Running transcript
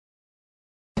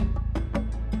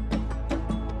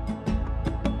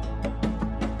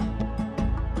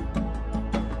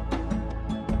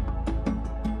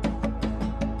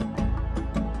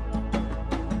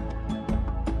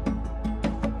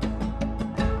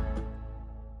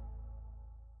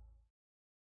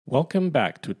Welcome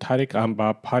back to Tariq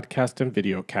Amba podcast and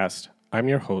videocast. I'm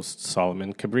your host,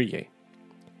 Solomon Kabriye.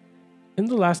 In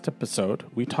the last episode,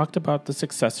 we talked about the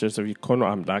successors of Ikono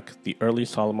Amlak, the early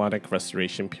Solomonic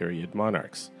Restoration period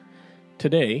monarchs.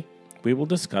 Today, we will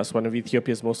discuss one of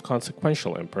Ethiopia's most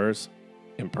consequential emperors,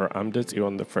 Emperor Amde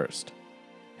Tsion I.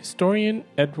 Historian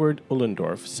Edward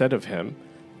Ullendorf said of him,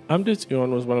 Amde Tsion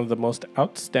was one of the most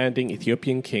outstanding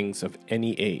Ethiopian kings of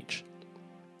any age.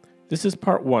 This is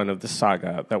part one of the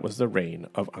saga that was the reign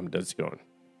of Amde Tsion.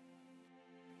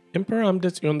 Emperor Amde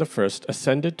Tsion I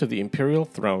ascended to the imperial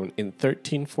throne in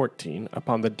 1314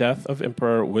 upon the death of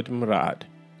Emperor Wudem Ra'ad.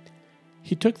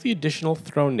 He took the additional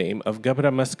throne name of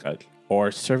Gabra Mesqal, or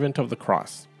Servant of the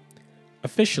Cross.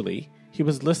 Officially, he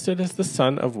was listed as the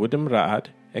son of Wudem Ra'ad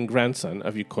and grandson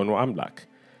of Ikono Amlak.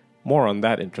 More on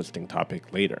that interesting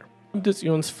topic later. Amde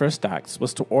Tsion's first act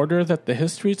was to order that the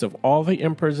histories of all the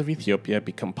emperors of Ethiopia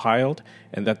be compiled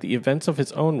and that the events of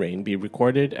his own reign be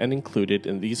recorded and included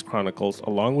in these chronicles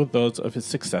along with those of his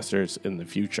successors in the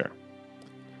future.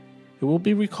 It will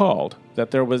be recalled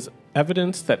that there was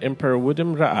evidence that Emperor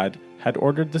Wudem Ra'ad had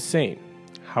ordered the same.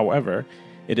 However,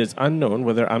 it is unknown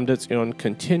whether Amde Tsion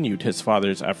continued his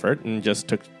father's effort and just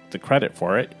took the credit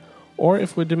for it, or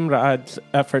if Wudem Ra'ad's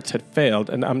efforts had failed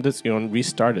and Amde Tsion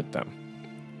restarted them.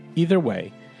 Either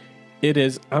way, it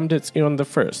is Amde Tsion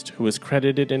I who is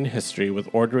credited in history with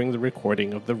ordering the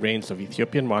recording of the reigns of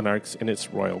Ethiopian monarchs in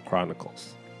its royal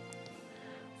chronicles.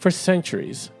 For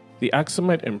centuries, the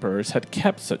Aksumite emperors had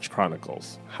kept such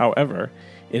chronicles. However,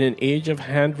 in an age of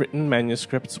handwritten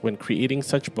manuscripts when creating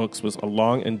such books was a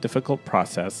long and difficult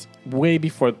process, way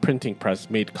before the printing press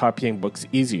made copying books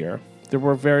easier, there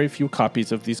were very few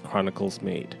copies of these chronicles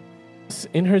made.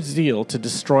 In her zeal to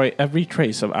destroy every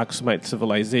trace of Aksumite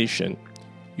civilization,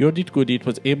 Yodit Gudit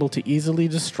was able to easily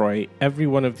destroy every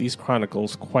one of these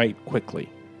chronicles quite quickly.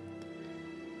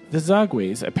 The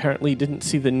Zagwes apparently didn't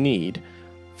see the need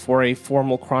for a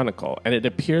formal chronicle, and it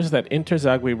appears that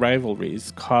inter-Zagwe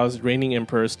rivalries caused reigning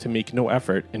emperors to make no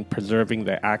effort in preserving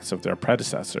the acts of their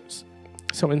predecessors.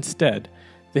 So instead,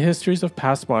 the histories of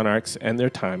past monarchs and their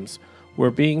times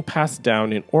were being passed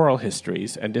down in oral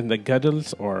histories and in the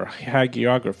gadls or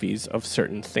hagiographies of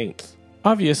certain saints.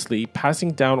 Obviously,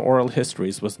 passing down oral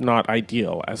histories was not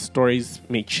ideal, as stories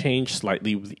may change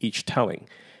slightly with each telling,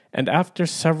 and after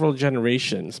several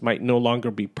generations might no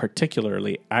longer be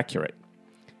particularly accurate.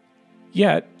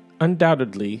 Yet,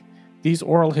 undoubtedly, these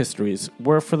oral histories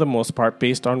were for the most part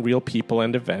based on real people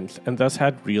and events and thus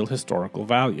had real historical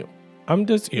value. Amde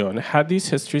Tsion had these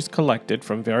histories collected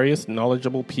from various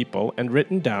knowledgeable people and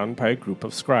written down by a group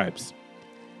of scribes.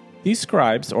 These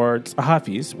scribes, or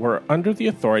tzahafis, were under the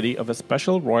authority of a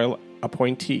special royal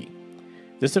appointee.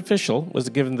 This official was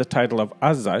given the title of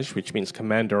Azaj, which means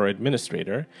commander or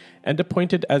administrator, and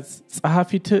appointed as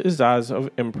Tzahafi Izaz of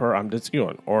Emperor Amde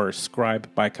Tsion, or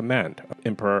scribe by command of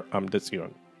Emperor Amde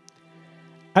Tsion.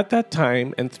 At that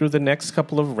time, and through the next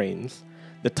couple of reigns,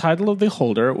 the title of the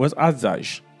holder was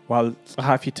Azaj, while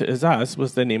Tzahafi Izaz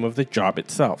was the name of the job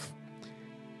itself.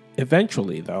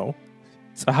 Eventually, though,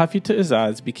 Tzahafi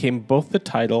Izaz became both the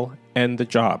title and the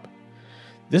job.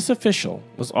 This official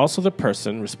was also the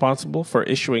person responsible for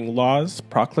issuing laws,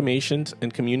 proclamations,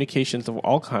 and communications of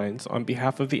all kinds on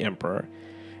behalf of the emperor,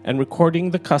 and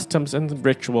recording the customs and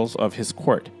rituals of his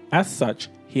court. As such,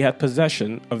 he had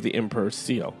possession of the emperor's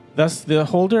seal. Thus, the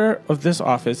holder of this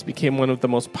office became one of the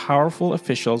most powerful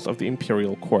officials of the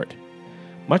imperial court.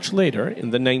 Much later, in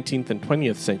the 19th and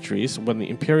 20th centuries, when the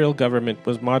imperial government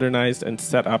was modernized and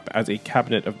set up as a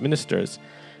cabinet of ministers,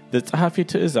 the Tzahafi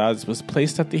Izaz was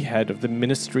placed at the head of the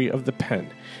Ministry of the Pen,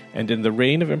 and in the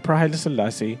reign of Emperor Haile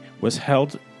Selassie was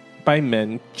held by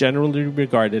men generally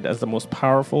regarded as the most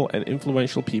powerful and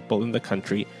influential people in the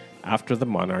country after the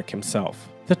monarch himself.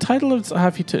 The title of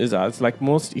Tzahafi Izaz, like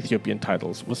most Ethiopian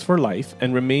titles, was for life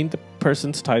and remained the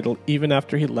person's title even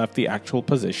after he left the actual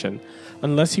position,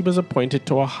 unless he was appointed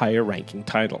to a higher ranking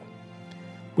title.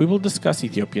 We will discuss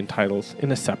Ethiopian titles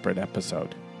in a separate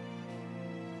episode.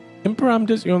 Emperor Amde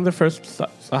Tsion I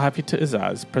Tzahafi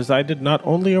Izaz presided not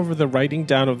only over the writing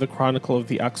down of the Chronicle of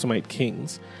the Aksumite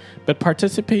Kings, but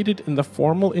participated in the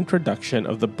formal introduction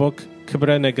of the book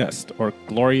Kibre Negest, or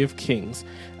Glory of Kings,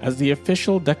 as the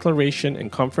official declaration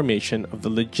and confirmation of the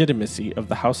legitimacy of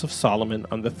the House of Solomon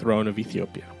on the throne of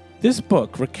Ethiopia. This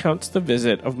book recounts the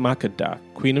visit of Makeda,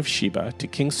 Queen of Sheba, to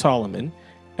King Solomon,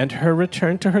 and her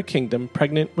return to her kingdom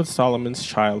pregnant with Solomon's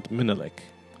child Menelik.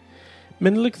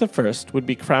 Menelik I would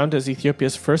be crowned as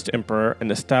Ethiopia's first emperor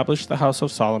and establish the House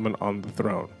of Solomon on the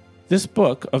throne. This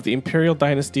book of the imperial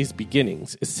dynasty's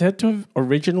beginnings is said to have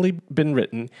originally been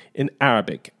written in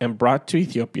Arabic and brought to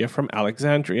Ethiopia from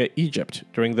Alexandria, Egypt,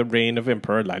 during the reign of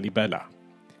Emperor Lalibela.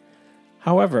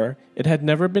 However, it had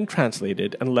never been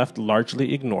translated and left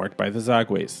largely ignored by the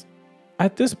Zagwes.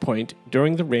 At this point,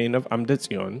 during the reign of Amde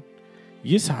Tsion,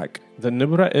 Yishak, the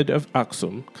Nubra'id of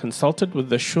Aksum, consulted with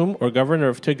the Shum or governor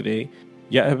of Tigray,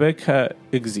 Ya'ebeka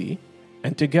Igzi,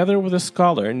 and together with a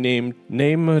scholar named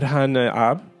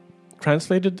Neymurhanab,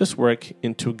 translated this work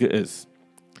into Ge'ez.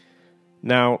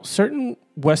 Now, certain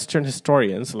Western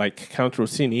historians like Count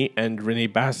Rossini and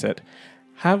René Basset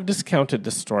have discounted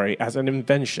the story as an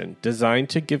invention designed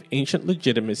to give ancient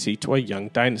legitimacy to a young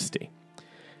dynasty.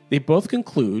 They both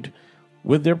conclude,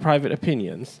 with their private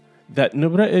opinions, that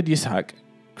Nubra'id Yishak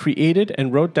created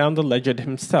and wrote down the legend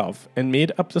himself and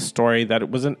made up the story that it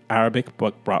was an Arabic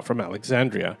book brought from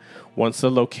Alexandria, once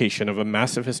the location of a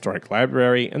massive historic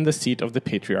library and the seat of the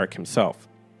patriarch himself.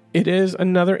 It is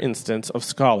another instance of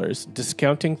scholars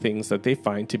discounting things that they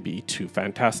find to be too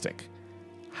fantastic.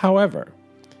 However,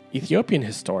 Ethiopian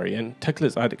historian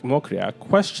Teklezadik Mokria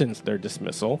questions their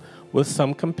dismissal with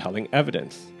some compelling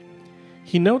evidence.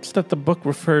 He notes that the book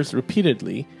refers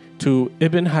repeatedly to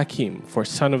Ibn Hakim for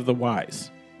son of the wise.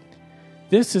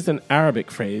 This is an Arabic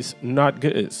phrase, not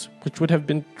Ge'ez, which would have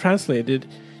been translated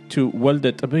to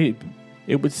Waldet Abib.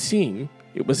 It would seem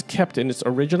it was kept in its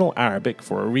original Arabic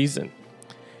for a reason.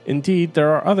 Indeed,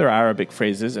 there are other Arabic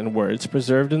phrases and words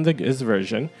preserved in the Ge'ez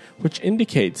version, which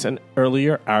indicates an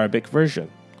earlier Arabic version.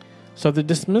 So the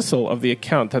dismissal of the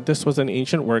account that this was an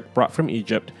ancient work brought from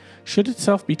Egypt should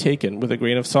itself be taken with a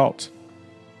grain of salt.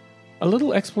 A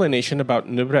little explanation about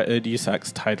Nubra'id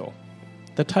Yishak's title.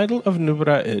 The title of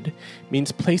Nubra'id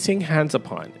means placing hands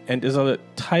upon and is a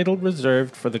title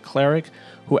reserved for the cleric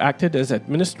who acted as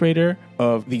administrator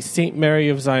of the St. Mary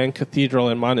of Zion Cathedral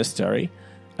and Monastery,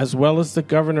 as well as the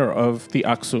governor of the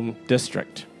Aksum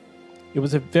district. It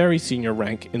was a very senior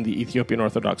rank in the Ethiopian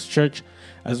Orthodox Church,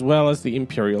 as well as the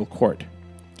imperial court.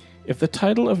 If the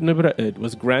title of Nubra'id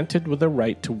was granted with the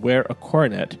right to wear a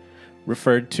coronet,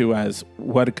 referred to as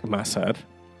Warq Masar,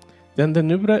 then the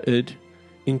Nubra'id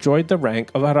enjoyed the rank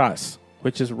of Aras,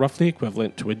 which is roughly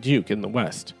equivalent to a duke in the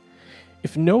West.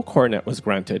 If no coronet was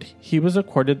granted, he was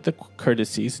accorded the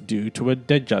courtesies due to a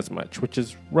Dejazmach, which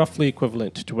is roughly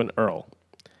equivalent to an earl.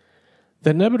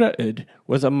 The Nubra'id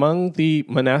was among the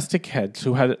monastic heads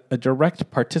who had a direct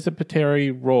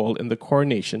participatory role in the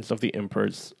coronations of the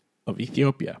emperors of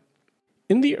Ethiopia.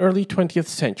 In the early 20th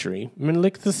century,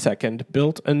 Menelik II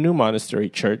built a new monastery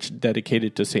church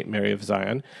dedicated to St. Mary of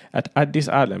Zion at Addis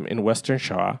Alem in western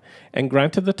Shawa and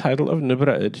granted the title of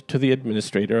Nubra'id to the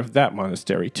administrator of that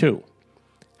monastery too.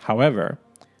 However,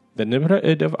 the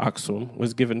Nubra'id of Aksum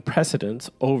was given precedence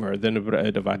over the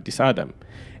Nubra'id of Addis Alem,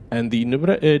 and the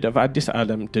Nubra'id of Addis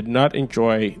Alem did not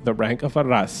enjoy the rank of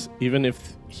Aras even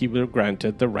if he were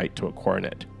granted the right to a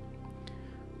coronet.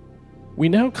 We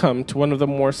now come to one of the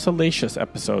more salacious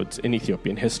episodes in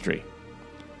Ethiopian history.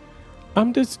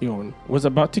 Amde Tsion was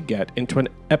about to get into an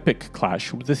epic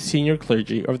clash with the senior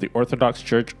clergy of the Orthodox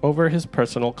Church over his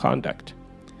personal conduct.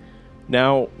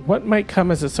 Now, what might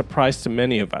come as a surprise to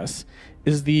many of us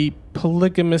is the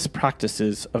polygamous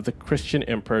practices of the Christian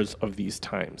emperors of these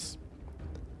times.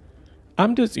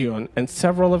 Amde Tsion and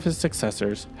several of his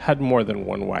successors had more than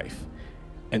one wife,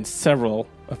 and several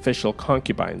official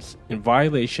concubines, in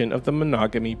violation of the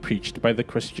monogamy preached by the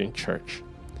Christian Church.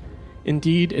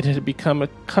 Indeed, it had become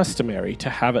customary to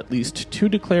have at least two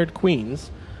declared queens,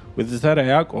 with Zara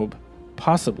Yaakov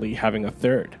possibly having a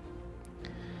third.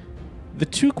 The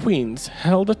two queens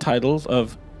held the titles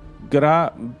of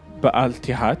Gra Baal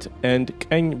Tihat and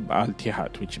Qeng Baal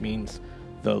Tihat, which means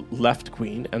the left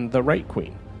queen and the right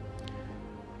queen.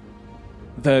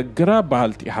 The Gra Baal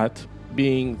Tihat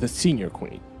being the senior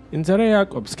queen. In Zara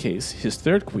Yaakov's case, his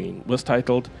third queen was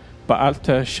titled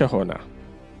Baalta Shehona.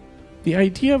 The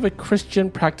idea of a Christian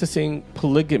practicing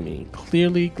polygamy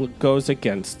clearly goes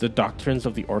against the doctrines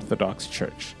of the Orthodox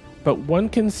Church, but one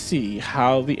can see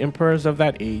how the emperors of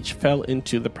that age fell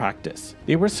into the practice.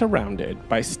 They were surrounded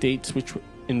by states which,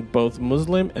 in both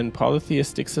Muslim and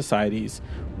polytheistic societies,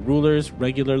 rulers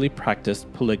regularly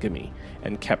practiced polygamy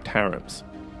and kept harems.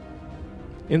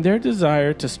 In their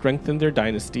desire to strengthen their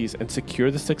dynasties and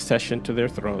secure the succession to their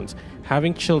thrones,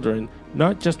 having children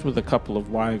not just with a couple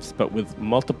of wives but with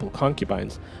multiple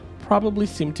concubines probably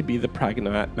seemed to be the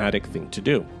pragmatic thing to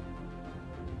do.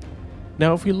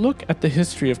 Now, if we look at the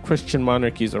history of Christian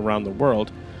monarchies around the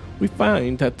world, we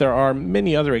find that there are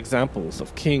many other examples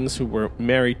of kings who were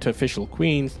married to official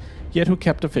queens, yet who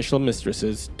kept official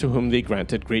mistresses to whom they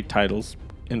granted great titles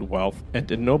and wealth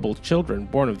and ennobled children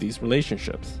born of these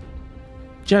relationships.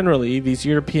 Generally, these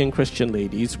European Christian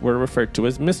ladies were referred to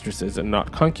as mistresses and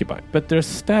not concubines, but their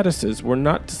statuses were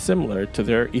not dissimilar to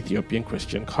their Ethiopian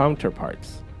Christian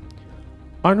counterparts.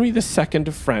 Henri II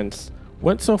of France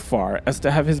went so far as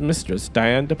to have his mistress,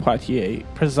 Diane de Poitiers,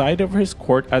 preside over his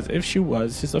court as if she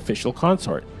was his official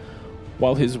consort,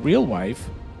 while his real wife,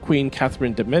 Queen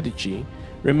Catherine de' Medici,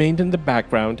 remained in the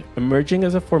background, emerging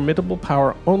as a formidable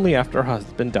power only after her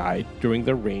husband died during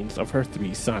the reigns of her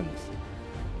 3 sons.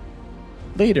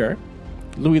 Later,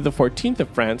 Louis XIV of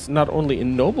France not only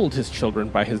ennobled his children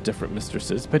by his different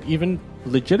mistresses, but even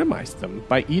legitimized them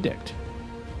by edict.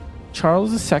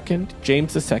 Charles II,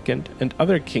 James II, and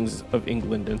other kings of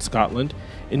England and Scotland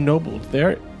ennobled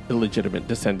their illegitimate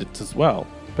descendants as well,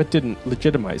 but didn't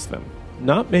legitimize them.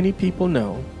 Not many people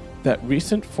know that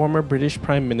recent former British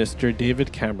Prime Minister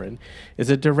David Cameron is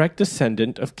a direct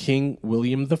descendant of King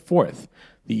William IV,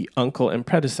 the uncle and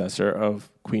predecessor of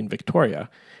Queen Victoria,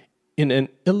 in an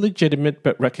illegitimate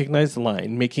but recognized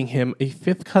line, making him a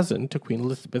 5th cousin to Queen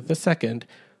Elizabeth II,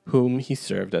 whom he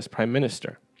served as Prime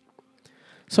Minister.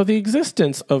 So the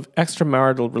existence of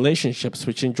extramarital relationships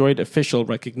which enjoyed official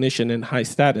recognition and high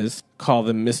status, call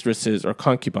them mistresses or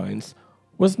concubines,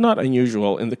 was not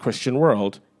unusual in the Christian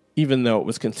world, even though it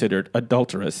was considered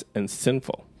adulterous and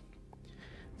sinful.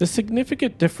 The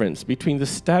significant difference between the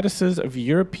statuses of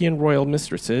European royal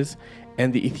mistresses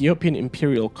and the Ethiopian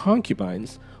imperial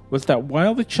concubines was that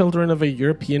while the children of a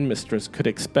European mistress could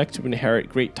expect to inherit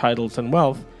great titles and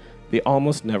wealth, they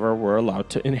almost never were allowed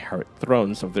to inherit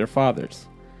thrones of their fathers.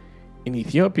 In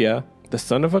Ethiopia, the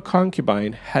son of a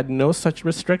concubine had no such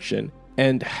restriction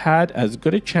and had as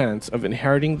good a chance of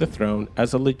inheriting the throne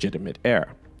as a legitimate heir.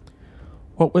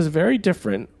 What was very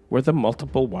different were the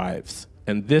multiple wives,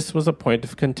 and this was a point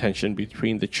of contention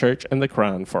between the Church and the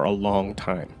Quran for a long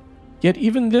time. Yet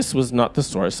even this was not the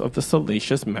source of the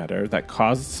salacious matter that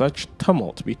caused such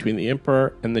tumult between the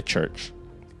emperor and the Church.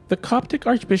 The Coptic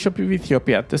Archbishop of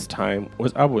Ethiopia at this time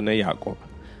was Abune Yacob,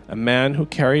 a man who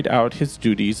carried out his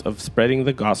duties of spreading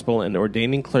the gospel and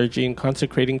ordaining clergy and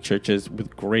consecrating churches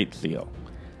with great zeal.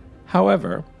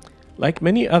 However, like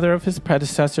many other of his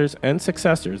predecessors and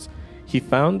successors, he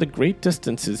found the great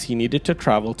distances he needed to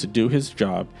travel to do his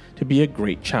job to be a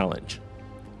great challenge.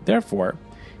 Therefore,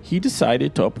 he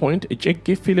decided to appoint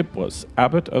Ecege Philippos,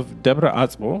 abbot of Debre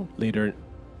Azbo, later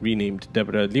renamed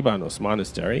Debre Libanos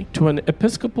Monastery, to an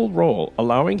episcopal role,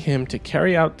 allowing him to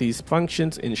carry out these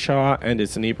functions in Shawa and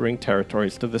its neighboring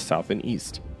territories to the south and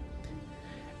east.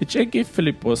 Ecege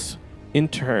Philippos, in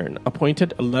turn,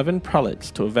 appointed 11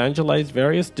 prelates to evangelize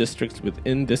various districts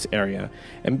within this area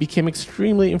and became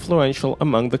extremely influential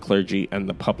among the clergy and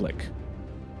the public.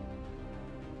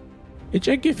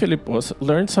 Ecege Philippos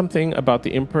learned something about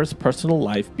the emperor's personal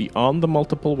life beyond the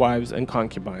multiple wives and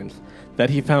concubines that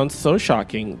he found so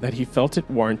shocking that he felt it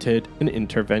warranted an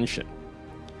intervention.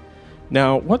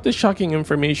 Now, what the shocking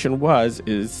information was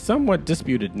is somewhat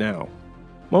disputed now.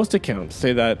 Most accounts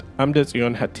say that Amde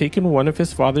Tsion had taken one of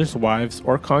his father's wives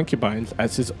or concubines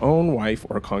as his own wife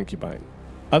or concubine.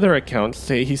 Other accounts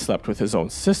say he slept with his own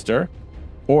sister,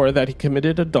 or that he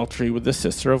committed adultery with the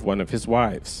sister of one of his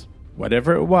wives.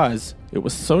 Whatever it was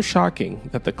so shocking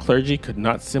that the clergy could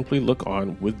not simply look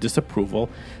on with disapproval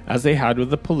as they had with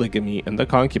the polygamy and the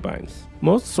concubines.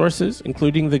 Most sources,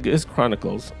 including the Ge'ez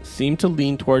Chronicles, seem to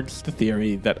lean towards the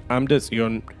theory that Amde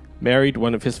Tsion married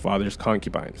one of his father's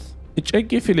concubines.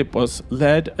 Ecege Philippos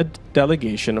led a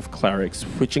delegation of clerics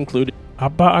which included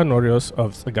Abba Honorios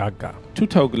of Sagaga to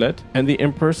Toglet and the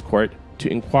emperor's court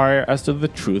to inquire as to the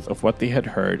truth of what they had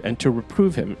heard and to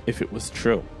reprove him if it was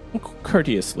true.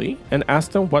 Courteously, and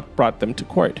asked them what brought them to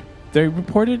court. They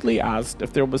reportedly asked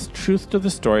if there was truth to the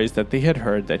stories that they had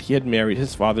heard that he had married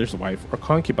his father's wife or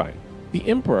concubine. The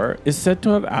emperor is said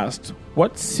to have asked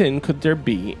what sin could there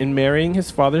be in marrying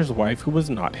his father's wife who was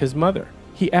not his mother.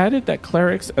 He added that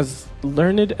clerics, as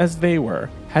learned as they were,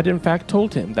 had in fact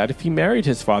told him that if he married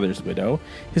his father's widow,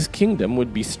 his kingdom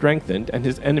would be strengthened and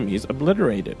his enemies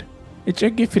obliterated.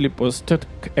 Ecege Philippos took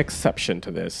exception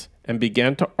to this and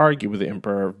began to argue with the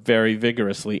emperor very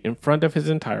vigorously in front of his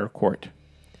entire court.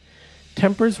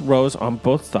 Tempers rose on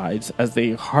both sides as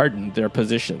they hardened their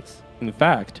positions. In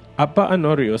fact, Abba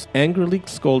Honorios angrily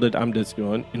scolded Amde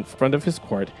Tsion in front of his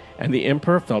court, and the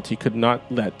emperor felt he could not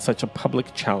let such a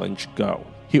public challenge go.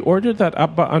 He ordered that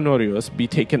Abba Honorios be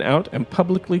taken out and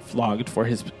publicly flogged for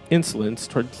his insolence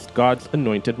towards God's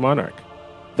anointed monarch.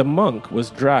 The monk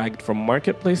was dragged from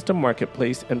marketplace to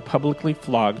marketplace and publicly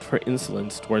flogged for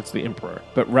insolence towards the emperor.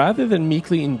 But rather than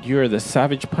meekly endure the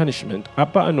savage punishment,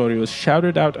 Abba Honorios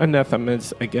shouted out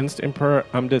anathemas against Emperor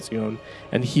Amde Tsion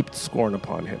and heaped scorn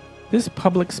upon him. This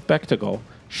public spectacle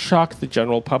shocked the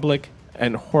general public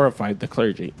and horrified the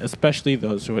clergy, especially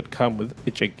those who had come with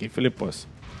Echegge Philippos.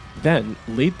 Then,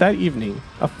 late that evening,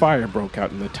 a fire broke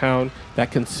out in the town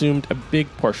that consumed a big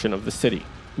portion of the city.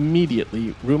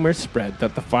 Immediately, rumors spread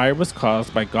that the fire was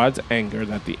caused by God's anger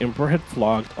that the emperor had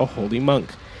flogged a holy monk,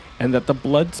 and that the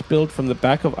blood spilled from the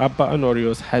back of Abba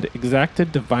Honorios had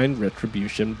exacted divine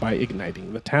retribution by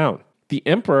igniting the town. The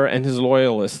emperor and his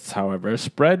loyalists, however,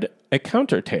 spread a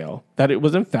counter-tale that it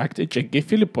was in fact Echegge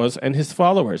Philippos and his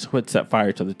followers who had set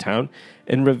fire to the town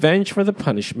in revenge for the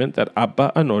punishment that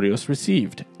Abba Honorios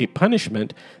received, a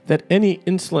punishment that any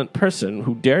insolent person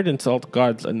who dared insult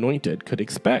God's anointed could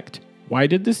expect. Why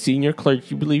did the senior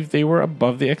clergy believe they were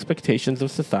above the expectations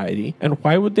of society, and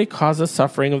why would they cause the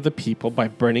suffering of the people by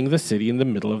burning the city in the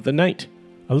middle of the night?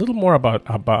 A little more about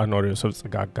Abba Honorios of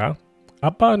Sagagga.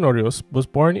 Abba Honorios was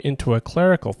born into a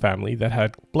clerical family that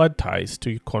had blood ties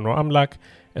to Kono Amlak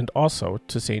and also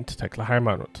to Saint Tekla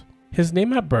Haymanot. His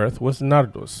name at birth was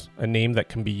Nardus, a name that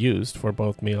can be used for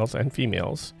both males and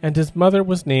females, and his mother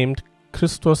was named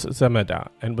Christos Zemeda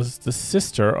and was the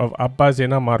sister of Abba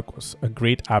Zena Marcos, a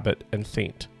great abbot and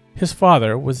saint. His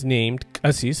father was named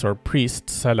Qasis or priest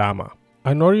Salama.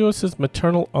 Honorios'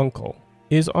 maternal uncle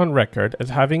is on record as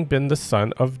having been the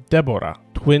son of Deborah,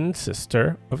 twin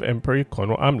sister of Emperor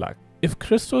Kono Amlak. If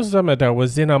Christos Zemeda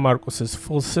was Zena Marcos'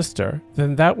 full sister,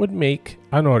 then that would make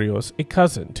Honorios a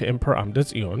cousin to Emperor Amde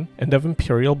Tsion and of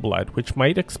imperial blood, which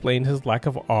might explain his lack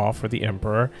of awe for the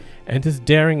emperor and his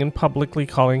daring in publicly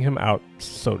calling him out,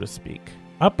 so to speak.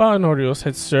 Abba Honorios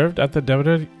had served at the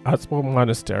Debre Atzbo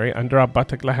monastery under Abba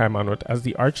Tekla Haymanot as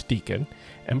the archdeacon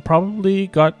and probably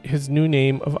got his new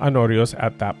name of Honorios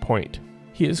at that point.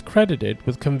 He is credited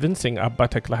with convincing Abba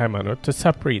Tekla Haymanot to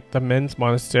separate the men's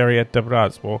monastery at Debre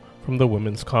Atzbo from the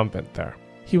women's convent there.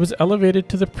 He was elevated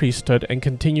to the priesthood and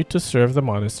continued to serve the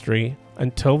monastery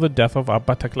until the death of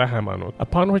Abba Tekla Haymanot,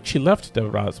 upon which he left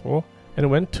Debre Atzbo and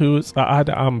went to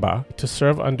Saada Amba to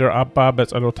serve under Abba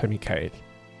Bezalot Mikhail.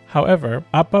 However,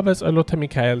 Abba Bezalot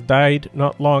Mikhail died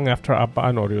not long after Abba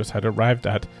Honorios had arrived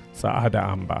at Saada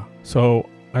Amba, so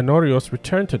Honorios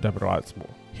returned to Debre Atzbo.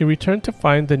 He returned to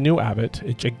find the new abbot,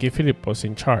 Echegge Philippos,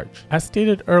 in charge. As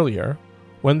stated earlier,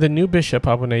 when the new bishop,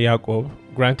 Abune Yaakov,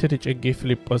 granted Echegge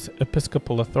Philippos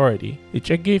episcopal authority,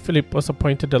 Echegge Philippos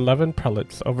appointed 11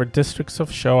 prelates over districts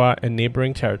of Shoa and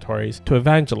neighboring territories to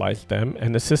evangelize them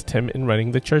and assist him in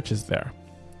running the churches there.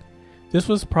 This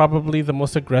was probably the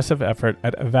most aggressive effort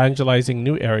at evangelizing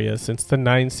new areas since the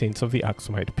 9 saints of the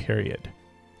Aksumite period.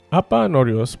 Abba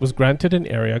Honorios was granted an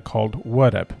area called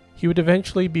Wareb. He would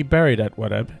eventually be buried at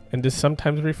Wareb and is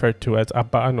sometimes referred to as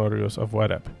Abba Honorios of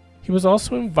Wareb. He was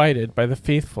also invited by the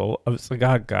faithful of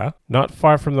Sagagga, not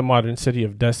far from the modern city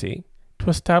of Desi, to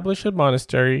establish a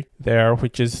monastery there,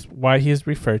 which is why he is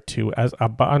referred to as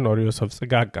Abba Honorios of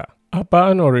Sagagga. Abba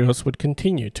Honorios would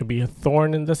continue to be a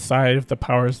thorn in the side of the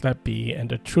powers that be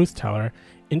and a truth teller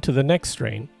into the next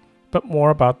reign, but more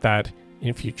about that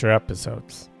in future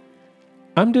episodes.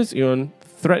 Amde Tsion,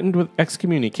 threatened with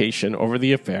excommunication over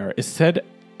the affair, is said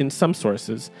in some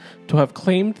sources to have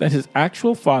claimed that his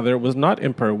actual father was not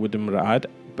Emperor Wudimraad,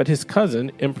 but his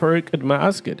cousin, Emperor Qidma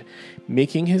Asgid,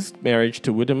 making his marriage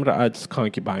to Wudimraad's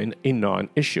concubine a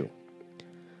non-issue.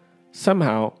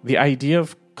 Somehow, the idea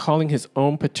of calling his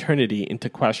own paternity into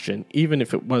question, even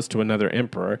if it was to another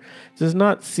emperor, does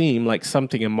not seem like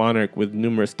something a monarch with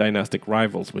numerous dynastic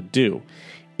rivals would do,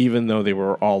 even though they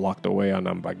were all locked away on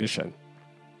Ambagishan.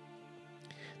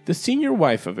 The senior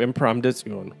wife of Emperor Amde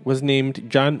Tsion was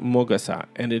named Jan Mogasa,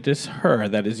 and it is her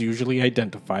that is usually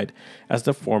identified as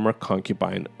the former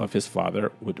concubine of his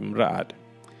father, Wudimraad.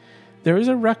 There is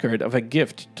a record of a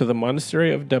gift to the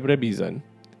monastery of Debre Bizan,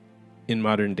 in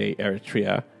modern-day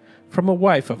Eritrea, from a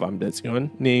wife of Amde Tsion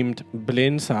named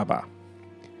Blaine Saba.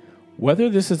 Whether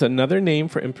this is another name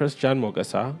for Empress Jan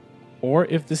Mogasa, or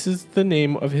if this is the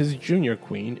name of his junior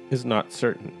queen, is not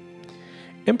certain.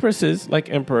 Empresses, like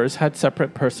emperors, had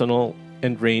separate personal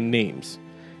and reign names.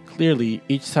 Clearly,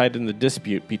 each side in the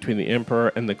dispute between the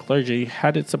emperor and the clergy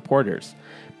had its supporters,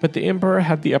 but the emperor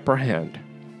had the upper hand.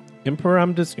 Emperor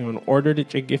Amde Tsion ordered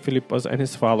Echegge Philippos and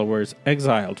his followers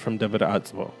exiled from Debre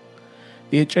Atzbo.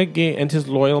 The Echegge and his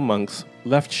loyal monks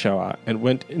left Shoa and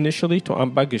went initially to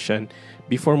Ambagishan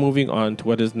before moving on to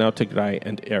what is now Tigray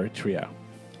and Eritrea.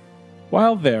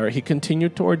 While there, he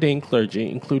continued to ordain clergy,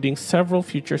 including several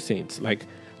future saints like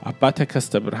Abba Tekla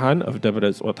Birhan of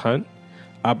Debre Zotan,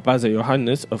 Abba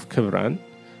Yohannes of Kivran,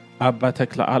 Abba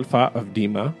Tekla Alpha of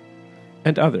Dima,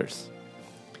 and others.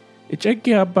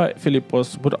 Echegge Abba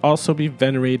Philippos would also be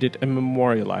venerated and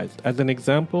memorialized as an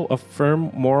example of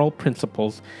firm moral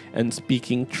principles and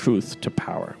speaking truth to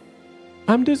power.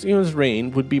 Amde Tsion's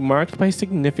reign would be marked by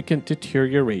significant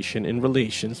deterioration in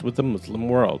relations with the Muslim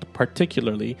world,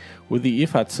 particularly with the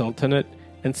Ifat Sultanate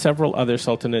and several other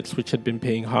sultanates which had been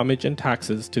paying homage and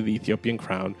taxes to the Ethiopian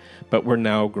crown but were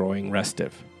now growing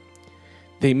restive.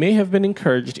 They may have been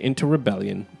encouraged into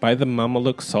rebellion by the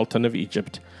Mameluke Sultan of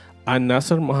Egypt,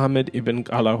 An-Nasr Muhammad ibn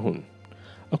Qalawun.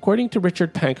 According to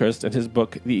Richard Pankhurst in his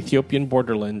book The Ethiopian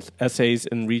Borderlands, Essays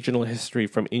in Regional History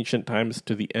from Ancient Times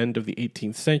to the End of the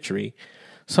 18th Century,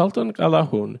 Sultan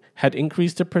Qalawun had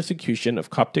increased the persecution of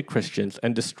Coptic Christians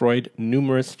and destroyed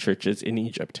numerous churches in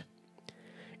Egypt.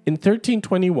 In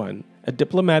 1321, a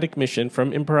diplomatic mission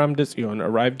from Emperor Amde Tsion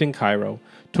arrived in Cairo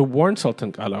to warn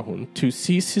Sultan Qalawun to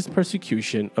cease his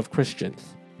persecution of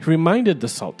Christians. He reminded the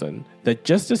Sultan that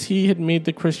just as he had made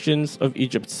the Christians of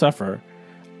Egypt suffer,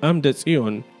 Amde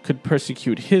Tsion could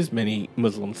persecute his many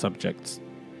Muslim subjects.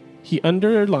 He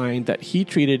underlined that he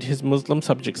treated his Muslim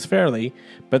subjects fairly,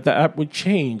 but that would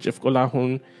change if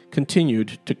Qalawun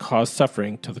continued to cause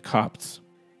suffering to the Copts.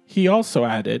 He also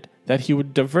added that he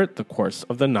would divert the course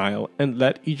of the Nile and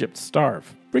let Egypt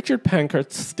starve. Richard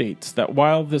Pankhurst states that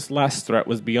while this last threat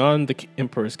was beyond the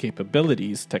emperor's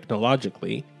capabilities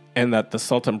technologically, and that the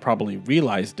Sultan probably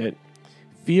realized it,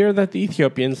 fear that the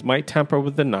Ethiopians might tamper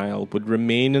with the Nile would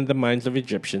remain in the minds of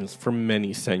Egyptians for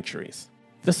many centuries.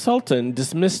 The Sultan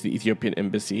dismissed the Ethiopian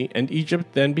embassy, and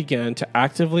Egypt then began to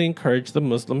actively encourage the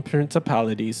Muslim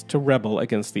principalities to rebel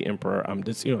against the Emperor Amde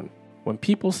Tsion. When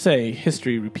people say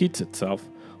history repeats itself,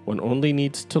 one only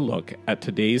needs to look at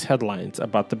today's headlines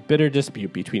about the bitter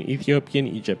dispute between Ethiopia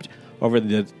and Egypt over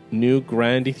the new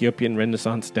Grand Ethiopian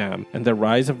Renaissance Dam and the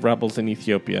rise of rebels in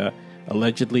Ethiopia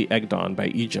allegedly egged on by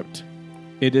Egypt.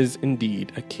 It is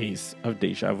indeed a case of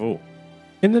déjà vu.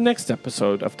 In the next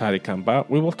episode of Tariq Amba,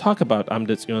 we will talk about Amde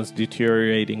Tsion's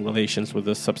deteriorating relations with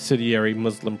the subsidiary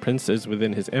Muslim princes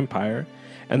within his empire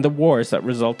and the wars that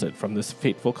resulted from this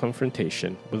fateful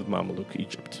confrontation with Mameluke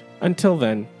Egypt. Until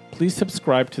then, please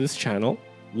subscribe to this channel,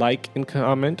 like and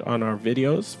comment on our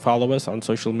videos, follow us on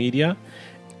social media,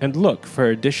 and look for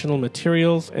additional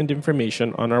materials and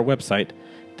information on our website,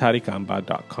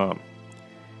 tariqamba.com.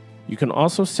 You can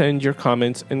also send your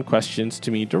comments and questions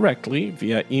to me directly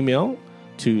via email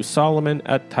to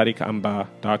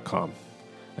solomon@tariqamba.com.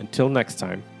 Until next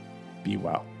time, be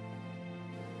well.